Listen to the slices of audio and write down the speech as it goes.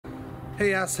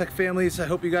Hey Aztec families, I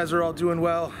hope you guys are all doing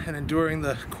well and enduring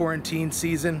the quarantine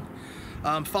season.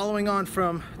 Following on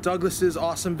from Douglas's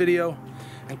awesome video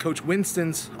and Coach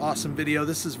Winston's awesome video,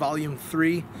 this is volume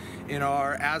 3 in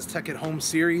our Aztec at Home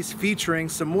series featuring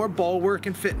some more ball work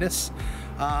and fitness,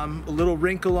 a little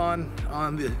wrinkle on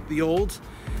the old,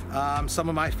 some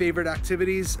of my favorite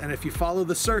activities, and if you follow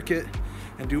the circuit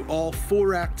and do all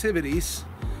 4 activities,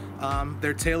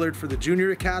 they're tailored for the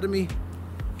junior academy,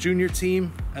 junior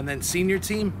team, and then senior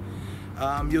team.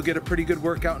 You'll get a pretty good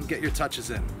workout and get your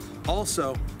touches in.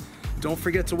 Also, don't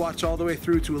forget to watch all the way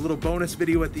through to a little bonus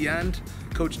video at the end.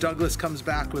 Coach Douglas comes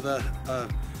back with a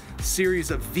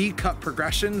series of V-cut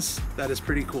progressions that is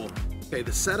pretty cool. Okay,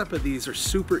 the setup of these are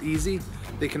super easy.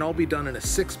 They can all be done in a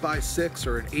 6x6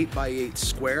 or an 8x8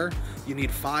 square. You need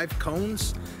 5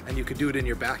 cones, and you can do it in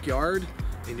your backyard,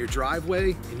 in your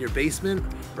driveway, in your basement,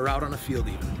 or out on a field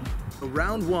even. So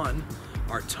round 1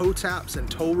 are toe taps and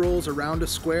toe rolls around a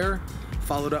square,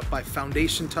 followed up by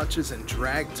foundation touches and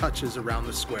drag touches around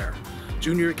the square.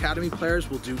 Junior academy players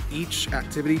will do each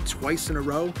activity twice in a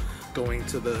row, going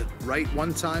to the right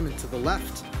 1 time and to the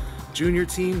left. Junior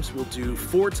teams will do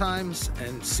 4 times,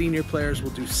 and senior players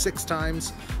will do 6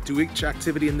 times. Do each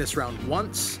activity in this round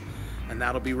once, and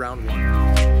that'll be round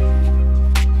 1.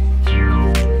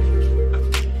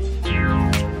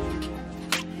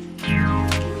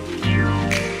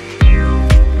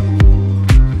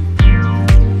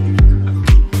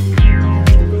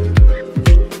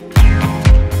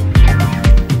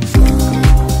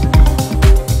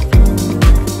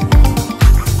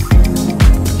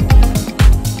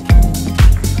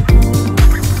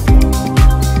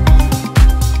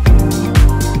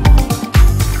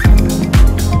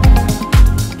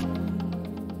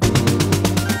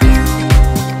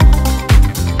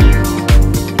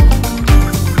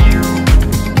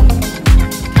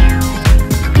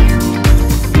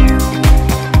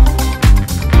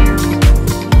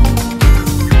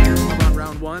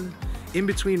 In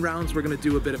between rounds, we're going to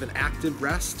do a bit of an active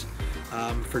rest.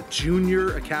 For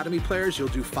junior academy players, you'll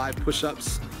do 5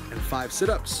 push-ups and 5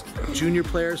 sit-ups. Junior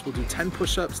players will do 10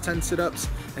 push-ups, 10 sit-ups,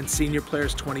 and senior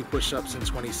players 20 push-ups and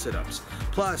 20 sit-ups.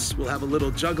 Plus, we'll have a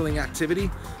little juggling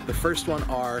activity. The first one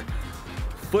are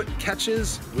foot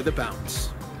catches with a bounce.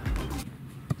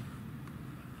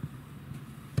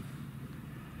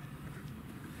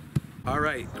 All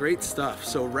right, great stuff.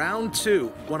 So round 2,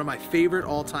 one of my favorite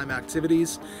all-time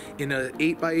activities. In an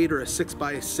 8x8 or a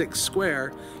 6x6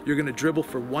 square, you're gonna dribble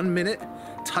for 1 minute,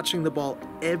 touching the ball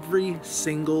every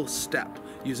single step,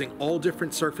 using all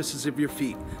different surfaces of your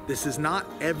feet. This is not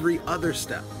every other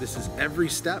step. This is every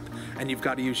step, and you've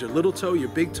got to use your little toe, your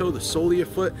big toe, the sole of your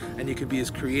foot, and you can be as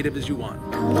creative as you want.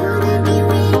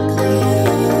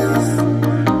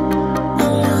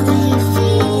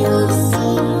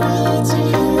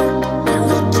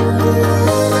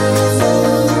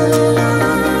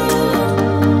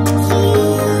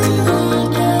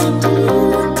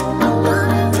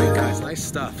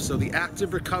 So the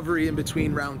active recovery in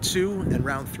between round 2 and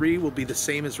round 3 will be the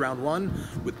same as round 1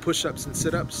 with push-ups and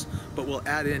sit-ups, but we'll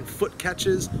add in foot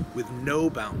catches with no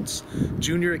bounce.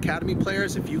 Junior academy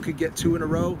players, if you could get 2 in a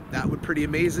row, that would be pretty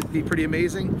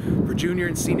amazing. For junior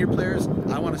and senior players,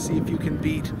 I want to see if you can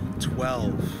beat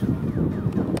 12.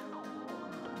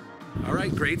 All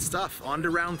right, great stuff. On to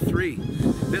round 3.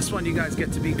 This one, you guys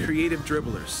get to be creative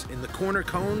dribblers. In the corner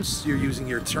cones, you're using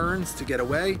your turns to get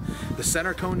away. The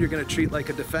center cone, you're gonna treat like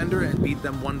a defender and beat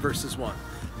them 1 versus 1.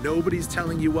 Nobody's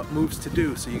telling you what moves to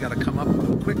do, so you gotta come up with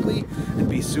them quickly and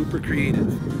be super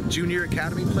creative. Junior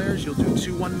academy players, you'll do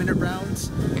 2 1-minute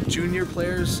rounds. Junior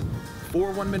players,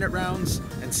 4 1-minute rounds,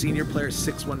 and senior players,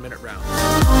 6 1-minute rounds.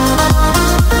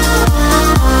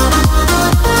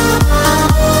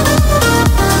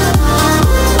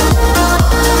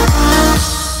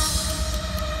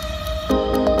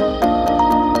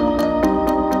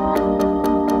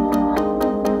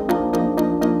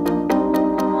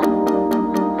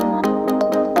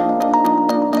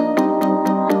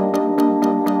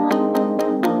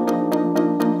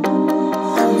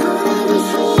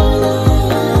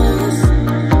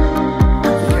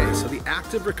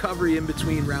 Recovery in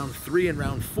between round 3 and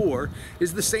round 4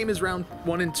 is the same as round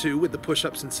 1 and 2 with the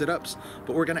push-ups and sit-ups,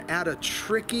 but we're going to add a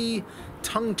tricky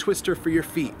tongue twister for your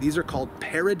feet. These are called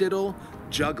paradiddle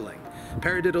juggling.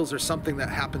 Paradiddles are something that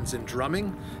happens in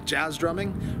drumming, jazz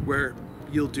drumming, where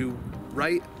you'll do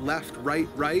right, left, right,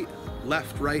 right,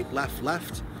 left, right, left,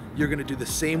 left. You're going to do the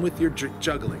same with your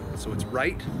juggling. So it's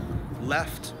right,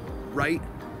 left, right,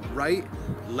 right,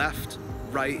 left,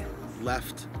 right,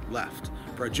 left, left.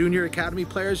 For our junior academy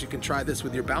players, you can try this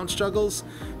with your bounce juggles.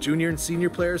 Junior and senior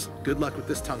players, good luck with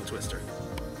this tongue twister.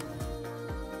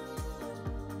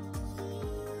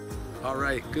 All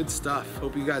right, good stuff.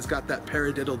 Hope you guys got that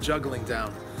paradiddle juggling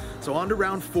down. So on to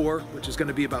round 4, which is going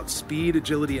to be about speed,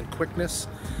 agility, and quickness.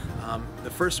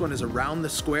 The first one is around the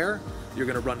square. You're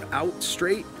going to run out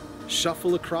straight,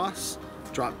 shuffle across,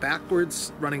 drop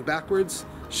backwards, running backwards,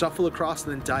 shuffle across,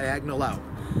 and then diagonal out.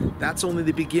 That's only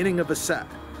the beginning of a set.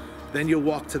 Then you'll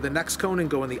walk to the next cone and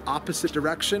go in the opposite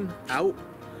direction, out,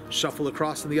 shuffle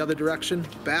across in the other direction,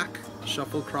 back,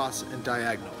 shuffle across, and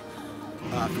diagonal.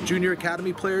 For junior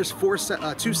academy players,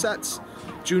 2 sets,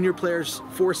 junior players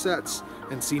 4 sets,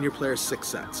 and senior players 6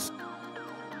 sets.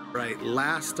 All right,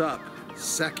 last up,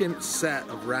 second set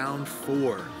of round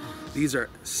 4. These are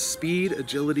speed,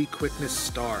 agility, quickness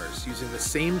stars. Using the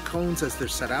same cones as they're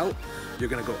set out, you're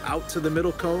gonna go out to the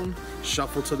middle cone,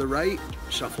 shuffle to the right,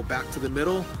 shuffle back to the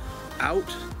middle,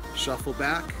 out, shuffle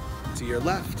back to your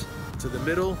left, to the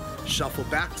middle, shuffle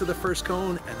back to the first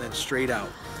cone, and then straight out.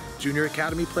 Junior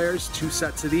academy players, 2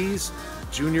 sets of these,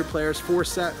 junior players 4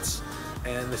 sets,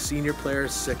 and the senior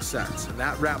players 6 sets. And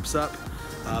that wraps up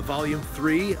volume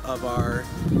 3 of our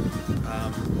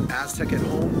Aztec at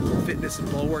Home fitness and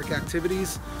ballwork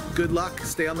activities. Good luck,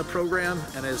 stay on the program,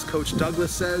 and as Coach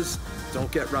Douglas says,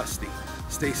 don't get rusty.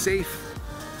 Stay safe,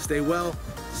 stay well,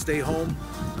 stay home,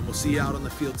 and we'll see you out on the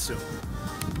field soon.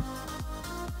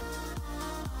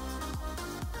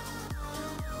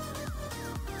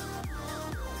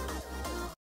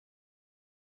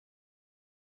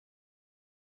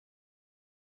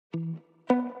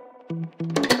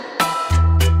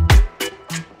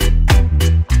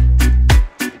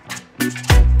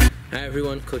 Hi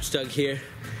everyone, Coach Doug here.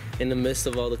 In the midst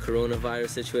of all the coronavirus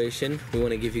situation, we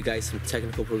want to give you guys some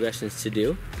technical progressions to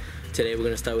do. Today we're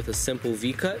going to start with a simple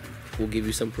V-cut. We'll give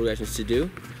you some progressions to do.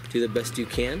 Do the best you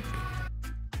can.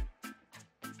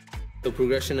 So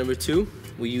progression number 2,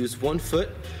 we use one foot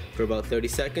for about 30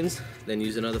 seconds, then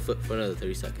use another foot for another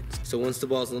 30 seconds. So once the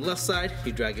ball's on the left side,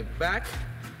 you drag it back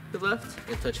to the left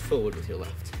and touch forward with your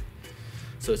left.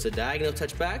 So it's a diagonal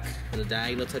touch back and a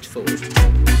diagonal touch forward.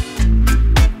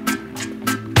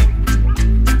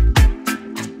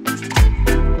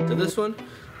 So this one,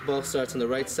 ball starts on the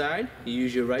right side, you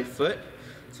use your right foot,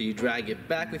 so you drag it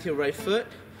back with your right foot,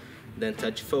 then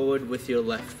touch forward with your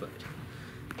left foot.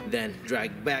 Then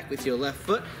drag back with your left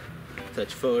foot,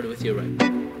 touch forward with your right.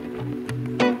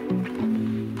 I'm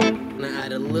gonna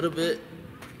add a little bit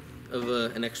of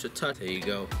an extra touch. There you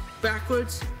go.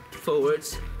 Backwards,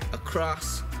 forwards,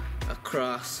 across,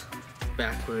 across,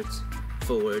 backwards,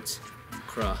 forwards,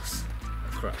 across,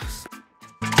 across.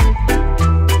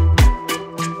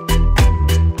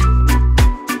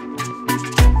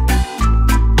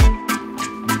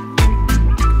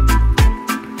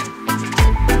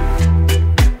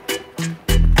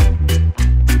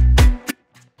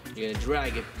 You're gonna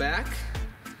drag it back,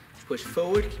 push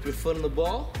forward, keep your foot on the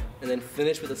ball, and then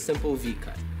finish with a simple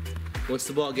V-cut. Once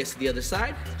the ball gets to the other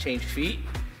side, change feet.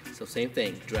 So same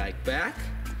thing, drag back,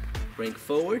 bring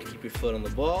forward, keep your foot on the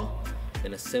ball,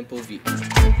 then a simple V-cut.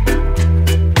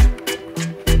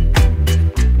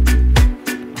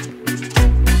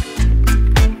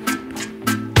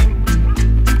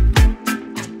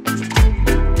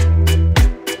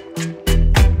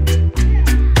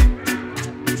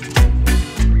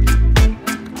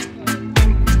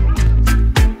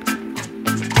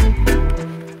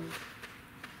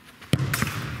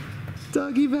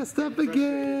 Dougie messed up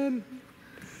again.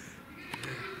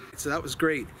 So that was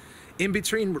great. In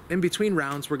between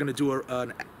rounds, we're gonna do we'll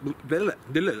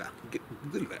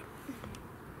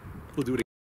do it again.